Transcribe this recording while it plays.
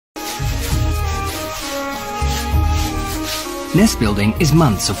Nest building is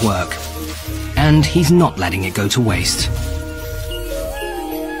months of work, and he's not letting it go to waste.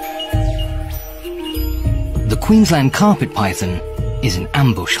 The Queensland carpet python is an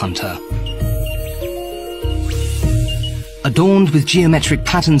ambush hunter. Adorned with geometric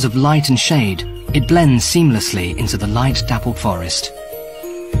patterns of light and shade, it blends seamlessly into the light dappled forest.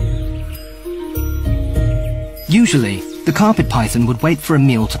 Usually, the carpet python would wait for a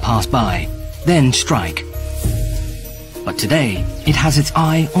meal to pass by, then strike. But today, it has its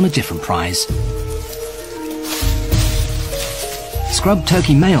eye on a different prize. Scrub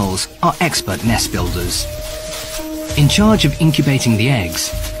turkey males are expert nest builders. In charge of incubating the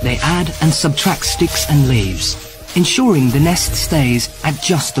eggs, they add and subtract sticks and leaves, ensuring the nest stays at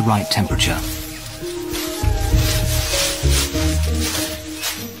just the right temperature.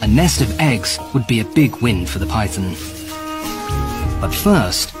 A nest of eggs would be a big win for the python. But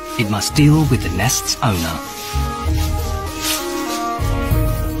first, it must deal with the nest's owner.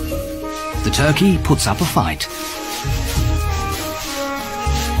 The turkey puts up a fight.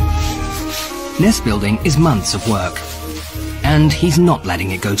 Nest building is months of work, and he's not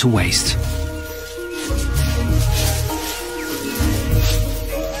letting it go to waste.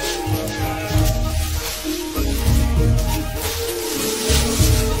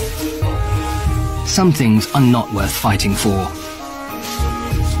 Some things are not worth fighting for,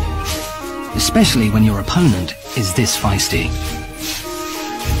 especially when your opponent is this feisty.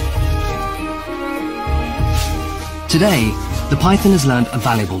 Today, the python has learned a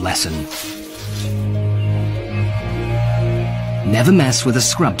valuable lesson. Never mess with a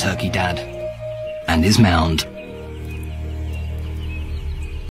scrub turkey dad and his mound.